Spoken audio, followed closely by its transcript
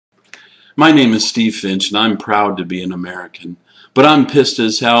My name is Steve Finch, and I'm proud to be an American. But I'm pissed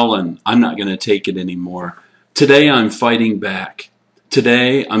as hell, and I'm not going to take it anymore. Today I'm fighting back.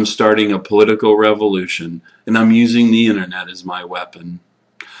 Today I'm starting a political revolution, and I'm using the internet as my weapon.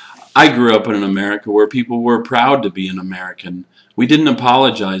 I grew up in an America where people were proud to be an American. We didn't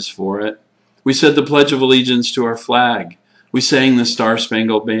apologize for it. We said the Pledge of Allegiance to our flag. We sang the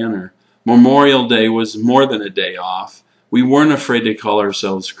Star-Spangled Banner. Memorial Day was more than a day off. We weren't afraid to call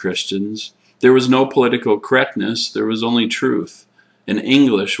ourselves Christians. There was no political correctness, there was only truth. And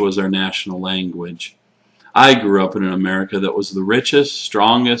English was our national language. I grew up in an America that was the richest,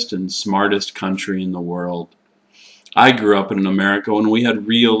 strongest, and smartest country in the world. I grew up in an America when we had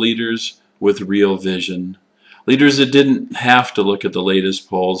real leaders with real vision. Leaders that didn't have to look at the latest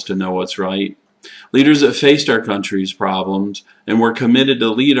polls to know what's right. Leaders that faced our country's problems and were committed to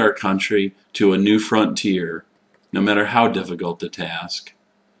lead our country to a new frontier, no matter how difficult the task.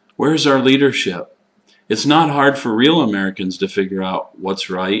 Where's our leadership? It's not hard for real Americans to figure out what's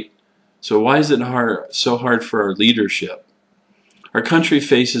right. So why is it so hard for our leadership? Our country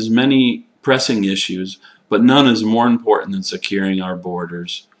faces many pressing issues, but none is more important than securing our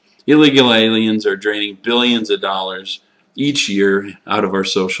borders. Illegal aliens are draining billions of dollars each year out of our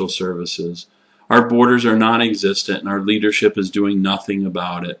social services. Our borders are non-existent, and our leadership is doing nothing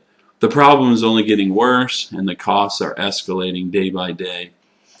about it. The problem is only getting worse, and the costs are escalating day by day.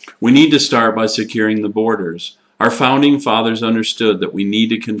 We need to start by securing the borders. Our founding fathers understood that we need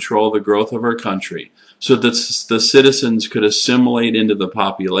to control the growth of our country so that the citizens could assimilate into the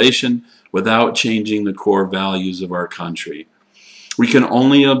population without changing the core values of our country. We can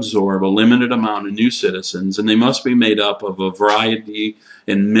only absorb a limited amount of new citizens, and they must be made up of a variety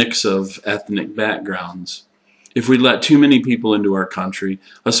and mix of ethnic backgrounds. If we let too many people into our country,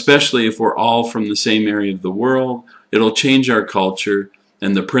 especially if we're all from the same area of the world, it'll change our culture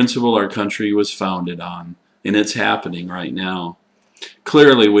and the principle our country was founded on. And it's happening right now.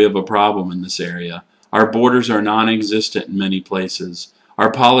 Clearly, we have a problem in this area. Our borders are non-existent in many places.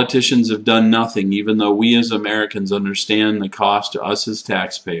 Our politicians have done nothing, even though we as Americans understand the cost to us as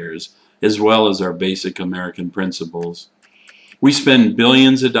taxpayers, as well as our basic American principles. We spend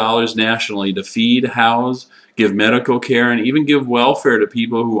billions of dollars nationally to feed, house, give medical care, and even give welfare to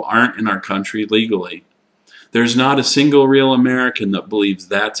people who aren't in our country legally. There's not a single real American that believes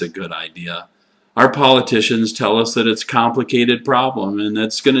that's a good idea. Our politicians tell us that it's a complicated problem and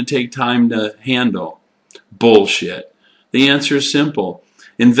that's going to take time to handle. Bullshit. The answer is simple.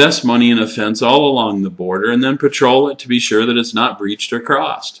 Invest money in a fence all along the border and then patrol it to be sure that it's not breached or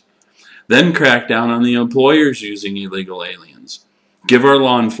crossed. Then crack down on the employers using illegal aliens. Give our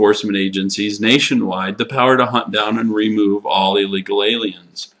law enforcement agencies nationwide the power to hunt down and remove all illegal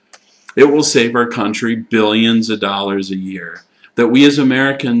aliens. It will save our country billions of dollars a year that we as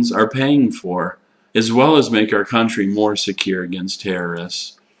Americans are paying for, as well as make our country more secure against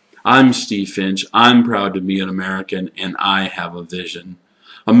terrorists. I'm Steve Finch. I'm proud to be an American, and I have a vision.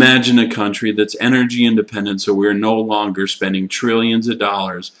 Imagine a country that's energy independent so we're no longer spending trillions of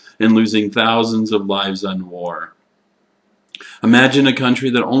dollars and losing thousands of lives on war. Imagine a country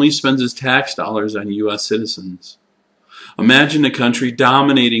that only spends its tax dollars on U.S. citizens. Imagine a country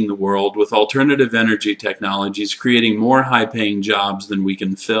dominating the world with alternative energy technologies, creating more high-paying jobs than we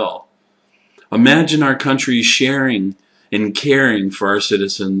can fill. Imagine our country sharing and caring for our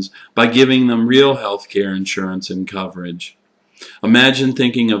citizens by giving them real health care insurance and coverage. Imagine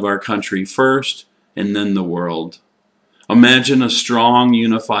thinking of our country first and then the world. Imagine a strong,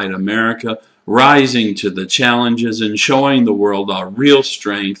 unified America rising to the challenges and showing the world our real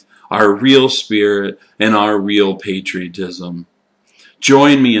strength, our real spirit, and our real patriotism.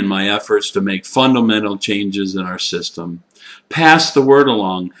 Join me in my efforts to make fundamental changes in our system. Pass the word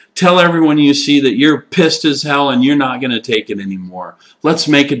along. Tell everyone you see that you're pissed as hell and you're not going to take it anymore. Let's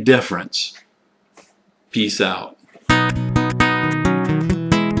make a difference. Peace out.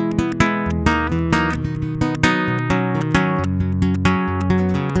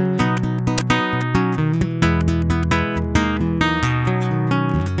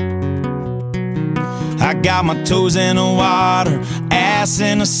 I got my toes in the water, ass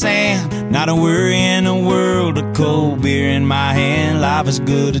in the sand, not a worry in the world, a cold beer in my hand. Life is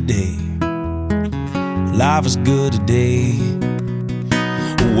good today, life is good today.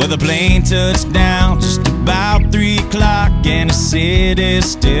 Well, the plane touched down just about 3 o'clock, and the city's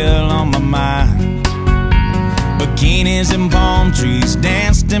still on my mind. Bikinis and palm trees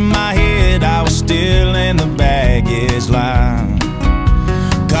danced in my head, I was still in the baggage line.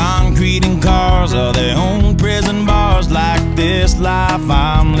 Concrete and cars are their own prison bars, like this life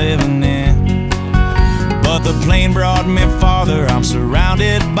I'm living in. but the plane brought me farther. I'm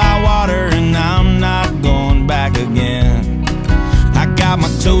surrounded by water and I'm not going back again. I got my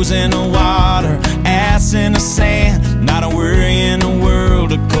toes in the water, ass in the sand, not a worry in the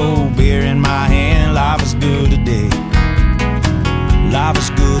world, a cold beer in my hand. Life is good today. Life is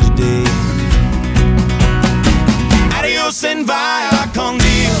good today. Adios and bye.